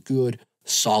whip, just a good,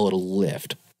 solid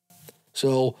lift.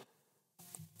 So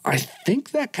I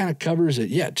think that kind of covers it.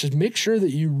 Yeah, just make sure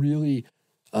that you really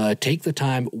take the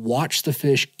time, watch the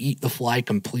fish eat the fly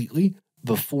completely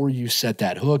before you set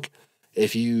that hook.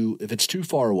 If it's too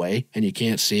far away and you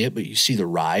can't see it, but you see the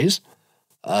rise,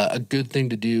 a good thing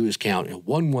to do is count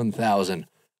 1,000.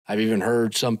 I've even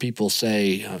heard some people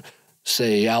say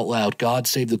out loud, "God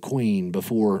save the queen,"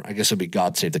 before, I guess it'd be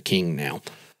 "God save the king" now.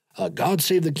 God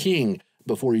save the king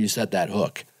before you set that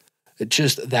hook. It's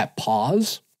just that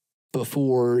pause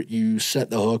before you set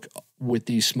the hook with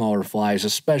these smaller flies,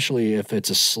 especially if it's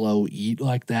a slow eat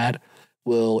like that,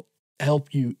 will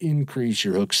help you increase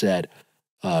your hook set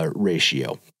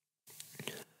ratio.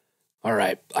 All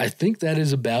right. I think that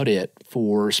is about it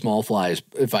for small flies.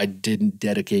 If I didn't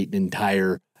dedicate an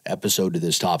entire episode to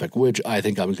this topic, which I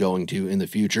think I'm going to in the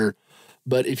future.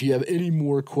 But if you have any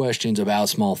more questions about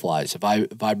small flies, if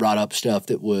I brought up stuff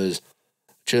that was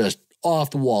just off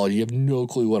the wall, you have no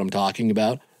clue what I'm talking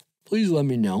about, please let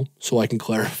me know so I can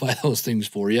clarify those things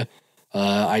for you.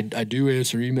 I do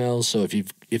answer emails, so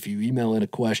if you email in a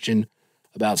question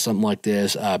about something like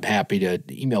this, I'm happy to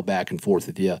email back and forth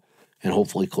with you and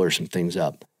hopefully clear some things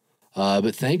up.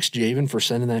 But thanks, Javen, for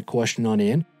sending that question on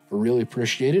in. I really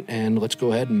appreciate it, and let's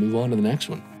go ahead and move on to the next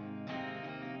one.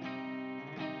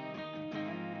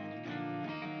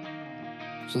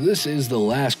 So this is the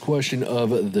last question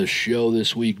of the show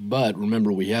this week, but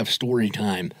remember, we have story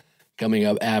time coming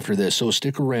up after this, so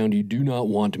stick around. You do not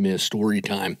want to miss story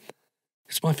time.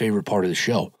 It's my favorite part of the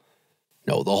show.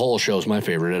 No, the whole show is my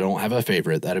favorite. I don't have a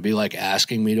favorite. That'd be like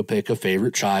asking me to pick a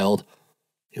favorite child.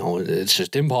 You know, it's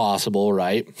just impossible,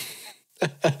 right?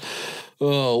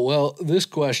 Oh, well, this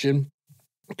question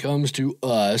comes to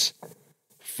us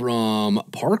from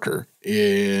Parker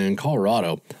in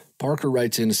Colorado. Parker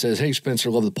writes in and says, "Hey,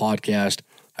 Spencer, love the podcast.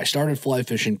 I started fly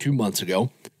fishing 2 months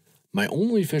ago. My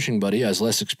only fishing buddy has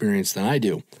less experience than I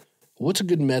do. What's a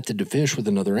good method to fish with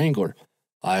another angler?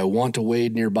 I want to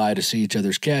wade nearby to see each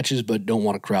other's catches, but don't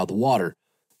want to crowd the water.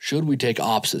 Should we take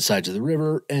opposite sides of the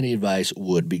river? Any advice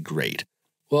would be great."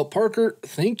 Well, Parker,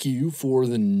 thank you for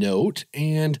the note.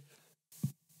 And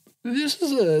this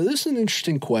is an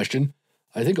interesting question.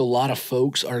 I think a lot of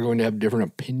folks are going to have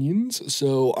different opinions,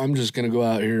 so I'm just going to go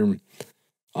out here and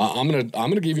I'm going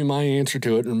to give you my answer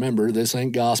to it. Remember, this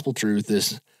ain't gospel truth.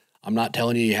 I'm not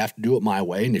telling you have to do it my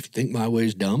way, and if you think my way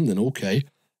is dumb, then okay.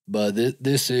 But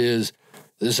this is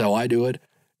how I do it,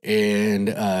 and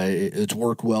it's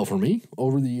worked well for me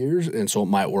over the years, and so it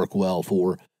might work well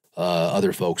for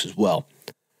other folks as well.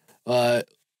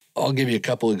 I'll give you a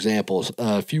couple examples.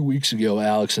 A few weeks ago,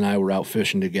 Alex and I were out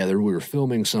fishing together. We were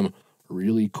filming some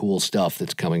really cool stuff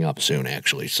that's coming up soon,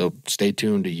 actually. So stay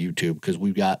tuned to YouTube because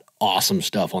we've got awesome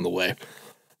stuff on the way.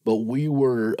 But we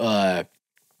were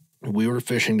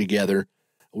fishing together.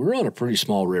 We were on a pretty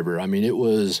small river. I mean, it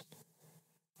was,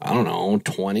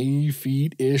 20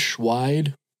 feet-ish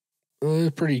wide,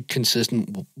 pretty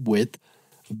consistent width.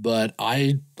 But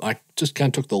I just kind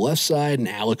of took the left side and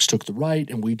Alex took the right,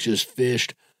 and we just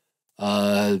fished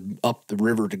up the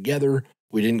river together.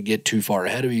 We didn't get too far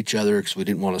ahead of each other because we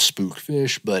didn't want to spook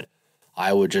fish, but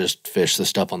I would just fish the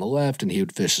stuff on the left and he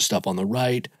would fish the stuff on the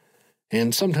right.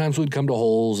 And sometimes we'd come to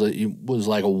holes that was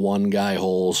like a one guy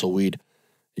hole. So we'd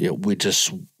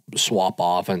just swap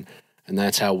off and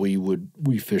that's how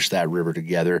we fish that river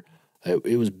together.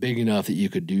 It was big enough that you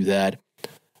could do that.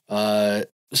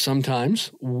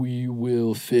 Sometimes we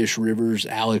will fish rivers.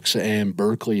 Alex and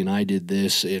Berkeley and I did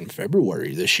this in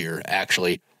February this year.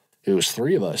 Actually, it was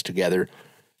 3 of us together,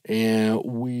 and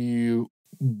we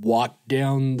walked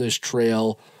down this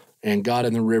trail and got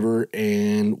in the river,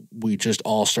 and we just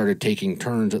all started taking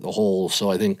turns at the hole. So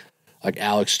I think like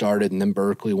Alex started, and then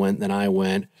Berkeley went, then I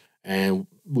went, and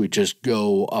we just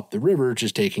go up the river,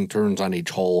 just taking turns on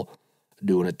each hole,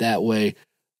 doing it that way.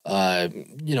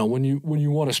 When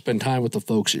you want to spend time with the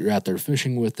folks that you're out there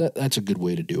fishing with, that's a good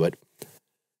way to do it.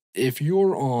 If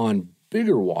you're on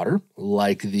bigger water,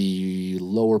 like the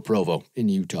Lower Provo in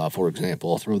Utah, for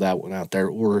example, I'll throw that one out there,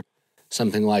 or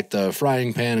something like the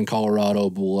Frying Pan in Colorado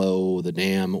below the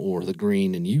dam, or the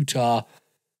Green in Utah,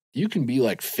 you can be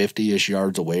like 50-ish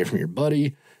yards away from your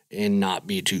buddy and not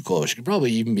be too close. You could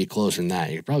probably even be closer than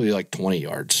that. You're probably like 20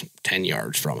 yards, 10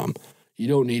 yards from them. You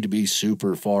don't need to be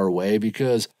super far away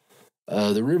because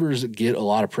the rivers that get a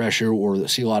lot of pressure or that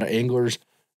see a lot of anglers,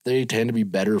 they tend to be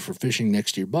better for fishing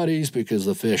next to your buddies because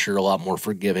the fish are a lot more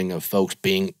forgiving of folks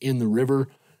being in the river.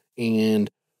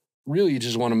 And really, you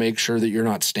just want to make sure that you're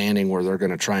not standing where they're going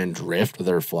to try and drift with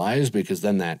their flies, because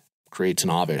then that creates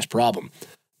an obvious problem.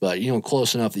 But,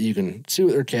 close enough that you can see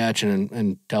what they're catching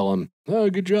and tell them, "Oh,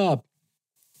 good job."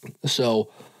 So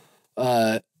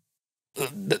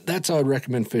that's how I'd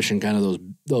recommend fishing kind of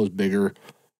those bigger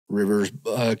rivers.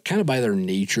 Kind of by their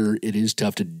nature, it is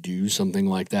tough to do something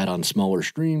like that on smaller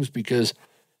streams because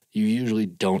you usually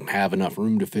don't have enough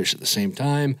room to fish at the same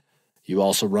time. You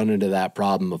also run into that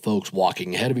problem of folks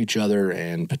walking ahead of each other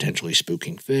and potentially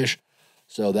spooking fish.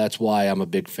 So that's why I'm a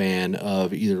big fan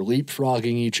of either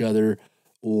leapfrogging each other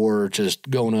or just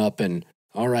going up and,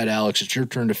 "All right, Alex, it's your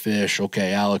turn to fish.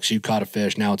 Okay, Alex, you caught a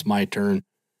fish. Now it's my turn."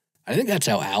 I think that's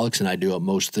how Alex and I do it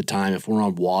most of the time. If we're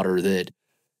on water that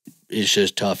is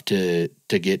just tough to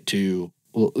get to,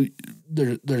 well,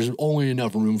 there's only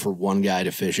enough room for one guy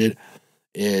to fish it.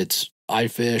 I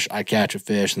fish, I catch a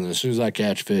fish, and then as soon as I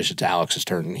catch a fish, it's Alex's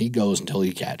turn, and he goes until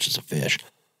he catches a fish.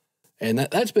 And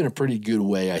that's been a pretty good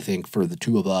way, I think, for the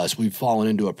two of us. We've fallen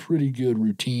into a pretty good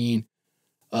routine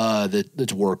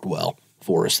that's worked well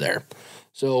for us there.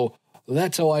 So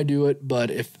that's how I do it.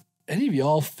 But if any of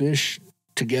y'all fish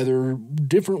together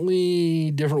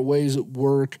differently, different ways at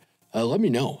work, let me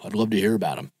know. I'd love to hear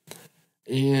about them.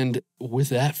 And with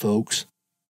that, folks,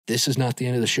 this is not the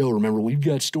end of the show. Remember, we've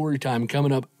got story time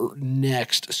coming up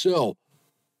next. So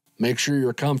make sure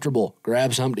you're comfortable.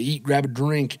 Grab something to eat, grab a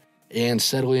drink, and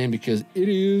settle in because it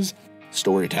is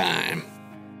story time.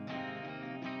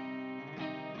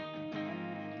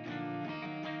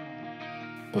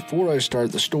 Before I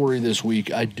start the story this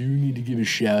week, I do need to give a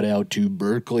shout out to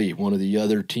Berkeley, one of the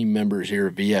other team members here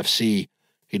at VFC.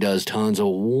 He does tons of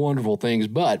wonderful things,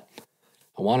 but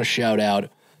I want to shout out,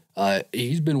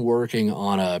 he's been working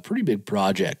on a pretty big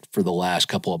project for the last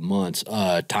couple of months,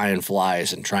 tying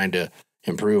flies and trying to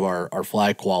improve our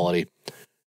fly quality.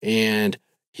 And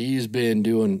he's been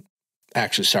doing,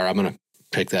 actually, sorry, I'm going to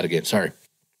take that again. Sorry.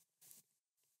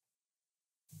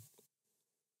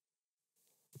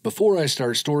 Before I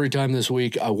start story time this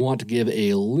week, I want to give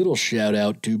a little shout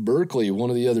out to Berkeley,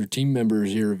 one of the other team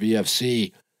members here at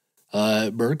VFC.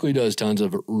 Berkeley does tons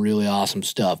of really awesome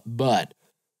stuff, but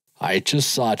I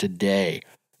just saw today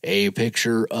a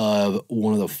picture of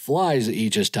one of the flies that he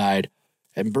just tied,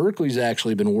 and Berkeley's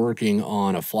actually been working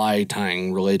on a fly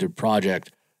tying related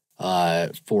project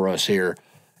for us here,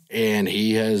 and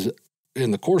he has,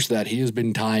 in the course of that, he has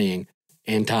been tying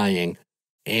and tying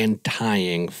and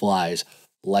tying flies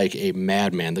like a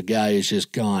madman. The guy has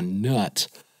just gone nuts.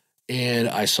 And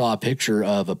I saw a picture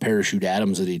of a parachute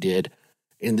Adams that he did,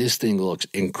 and this thing looks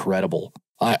incredible.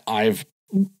 I've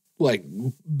like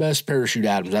best parachute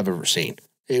Adams I've ever seen.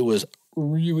 It was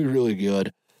really, really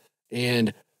good.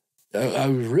 And I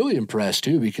was really impressed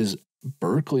too, because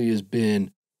Berkeley has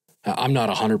been, I'm not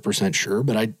 100% sure,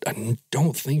 but I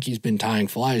don't think he's been tying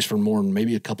flies for more than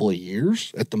maybe a couple of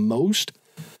years at the most.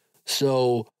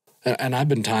 So, and I've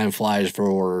been tying flies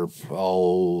for,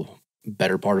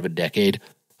 better part of a decade.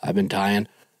 I've been tying.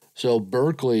 So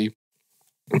Berkeley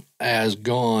has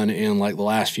gone in like the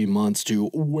last few months to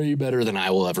way better than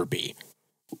I will ever be.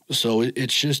 So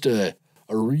it's just a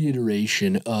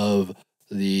reiteration of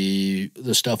the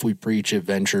stuff we preach at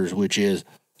Ventures, which is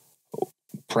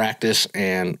practice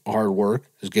and hard work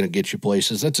is going to get you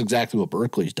places. That's exactly what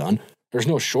Berkeley's done. There's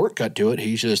no shortcut to it.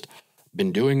 He's just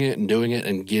been doing it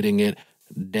and getting it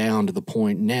down to the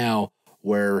point now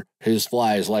where his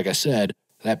flies, like I said,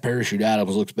 that parachute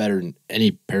Adams looks better than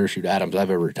any parachute Adams I've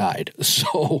ever tied.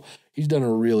 So he's done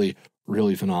a really,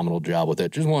 really phenomenal job with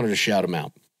it. Just wanted to shout him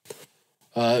out.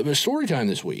 But story time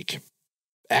this week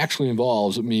actually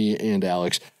involves me and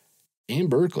Alex and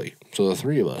Berkeley. So the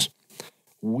three of us.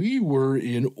 We were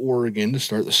in Oregon to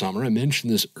start the summer. I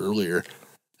mentioned this earlier,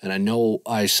 and I know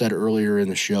I said earlier in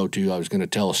the show too, I was going to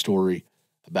tell a story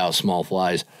about small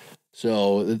flies.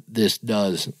 So this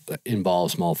does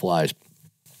involve small flies.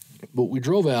 But we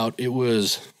drove out, I think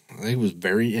it was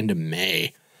very end of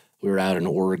May. We were out in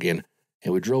Oregon,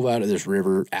 and we drove out of this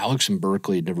river. Alex and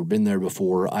Berkeley had never been there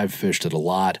before. I've fished it a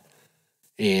lot,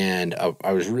 and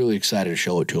I was really excited to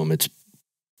show it to them. It's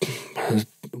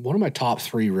one of my top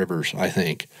 3 rivers, I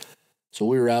think. So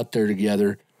we were out there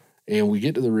together, and we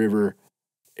get to the river,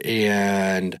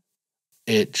 and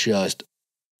it was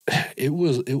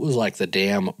like the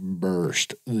dam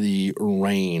burst, the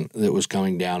rain that was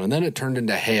coming down, and then it turned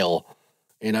into hail,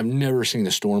 and I've never seen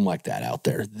a storm like that out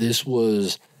there. This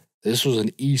was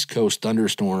an East Coast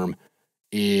thunderstorm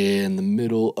in the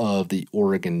middle of the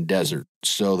Oregon desert.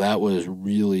 So that was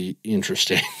really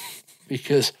interesting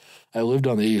because I lived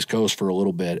on the East Coast for a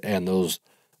little bit, and those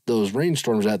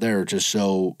rainstorms out there are just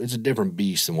it's a different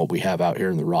beast than what we have out here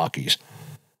in the Rockies.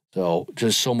 So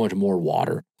just so much more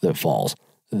water that falls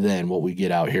than what we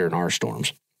get out here in our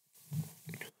storms.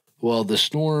 Well, the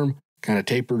storm kind of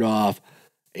tapered off,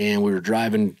 and we were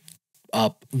driving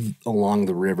up along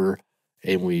the river,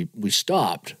 and we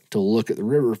stopped to look at the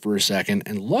river for a second,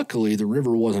 and luckily the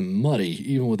river wasn't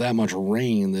muddy. Even with that much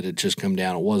rain that had just come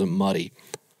down, it wasn't muddy.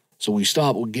 So we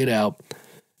stopped, we get out,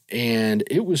 and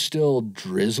it was still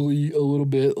drizzly a little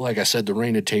bit. Like I said, the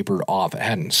rain had tapered off. It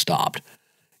hadn't stopped.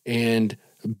 And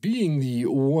being the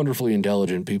wonderfully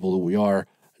intelligent people that we are,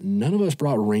 none of us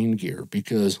brought rain gear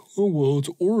because, it's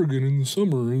Oregon in the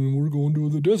summer and we're going to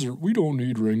the desert. We don't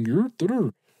need rain gear. Ta-da.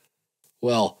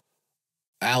 Well,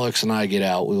 Alex and I get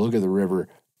out. We look at the river,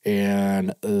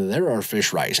 and there are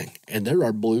fish rising, and there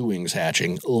are blue wings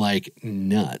hatching like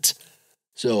nuts.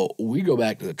 So we go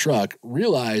back to the truck,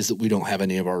 realize that we don't have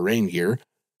any of our rain gear,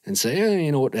 and say,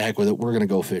 you know what, the heck with it, we're going to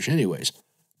go fish anyways.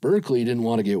 Berkeley didn't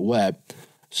want to get wet,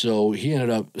 so he ended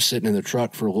up sitting in the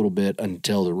truck for a little bit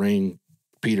until the rain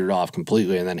petered off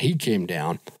completely, and then he came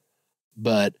down.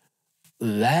 But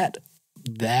that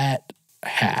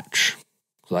hatch,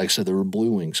 like I said, there were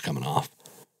blue wings coming off.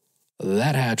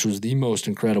 That hatch was the most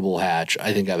incredible hatch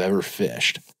I think I've ever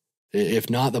fished. If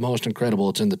not the most incredible,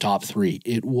 it's in the top 3.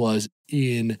 It was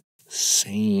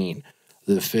insane.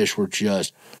 The fish were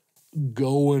just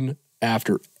going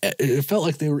after. It felt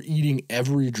like they were eating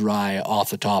every dry off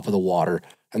the top of the water.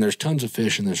 And there's tons of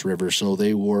fish in this river, so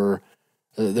there were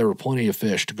plenty of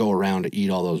fish to go around to eat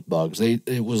all those bugs.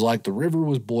 It was like the river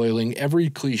was boiling. Every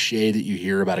cliche that you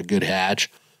hear about a good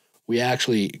hatch, we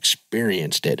actually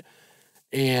experienced it.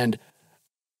 And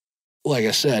like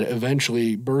I said,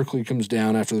 eventually Berkeley comes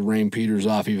down after the rain peters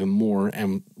off even more,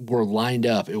 and we're lined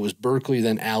up. It was Berkeley,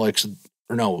 then Alex,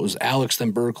 or no, it was Alex,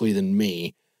 then Berkeley, then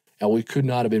me. And we could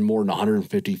not have been more than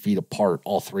 150 feet apart,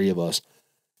 all 3 of us.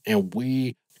 And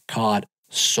we caught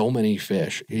so many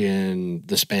fish in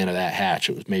the span of that hatch.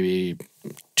 It was maybe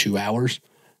 2 hours.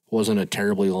 It wasn't a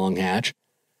terribly long hatch.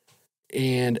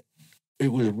 And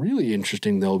it was really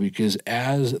interesting, though, because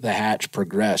as the hatch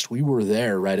progressed, we were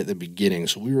there right at the beginning.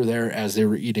 So we were there as they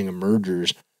were eating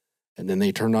emergers, and then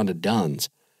they turned on to duns.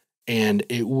 And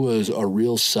it was a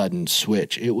real sudden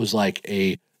switch. It was like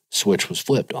a switch was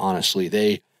flipped, honestly.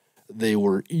 They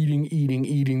were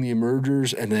eating the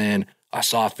emergers, and then I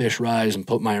saw a fish rise and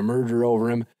put my emerger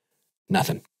over him.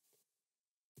 Nothing.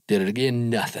 Did it again,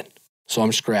 nothing. So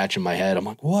I'm scratching my head. I'm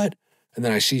like, what? And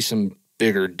then I see some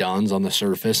bigger duns on the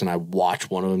surface, and I watched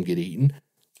one of them get eaten.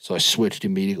 So I switched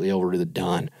immediately over to the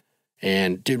dun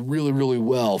and did really, really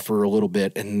well for a little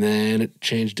bit, and then it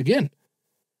changed again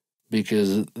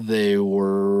because they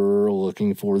were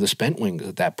looking for the spent wings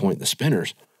at that point, the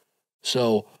spinners.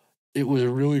 So it was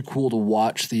really cool to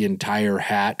watch the entire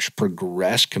hatch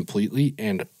progress completely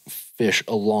and fish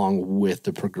along with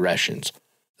the progressions.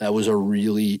 That was a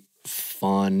really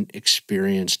fun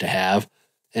experience to have.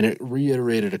 And it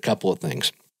reiterated a couple of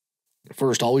things.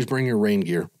 First, always bring your rain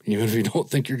gear, even if you don't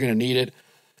think you're going to need it.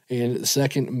 And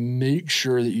second, make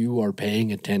sure that you are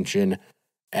paying attention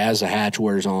as the hatch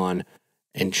wears on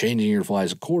and changing your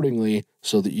flies accordingly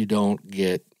so that you don't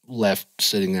get left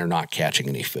sitting there not catching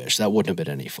any fish. That wouldn't have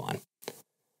been any fun.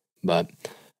 But,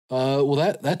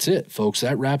 that's it, folks.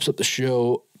 That wraps up the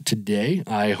show today.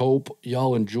 I hope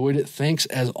y'all enjoyed it. Thanks,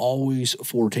 as always,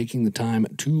 for taking the time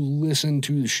to listen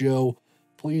to the show.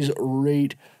 Please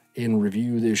rate and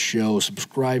review this show.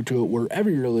 Subscribe to it wherever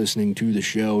you're listening to the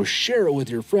show. Share it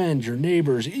with your friends, your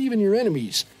neighbors, even your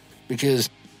enemies. Because,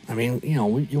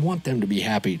 you want them to be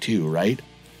happy too, right?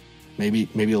 Maybe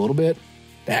a little bit.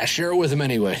 Share it with them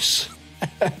anyways.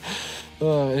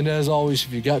 And as always,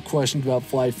 if you got questions about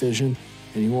fly fishing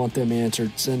and you want them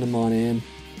answered, send them on in.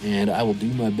 And I will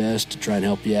do my best to try and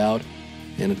help you out.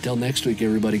 And until next week,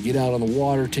 everybody, get out on the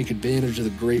water, take advantage of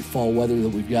the great fall weather that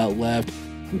we've got left,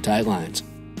 and tight lines.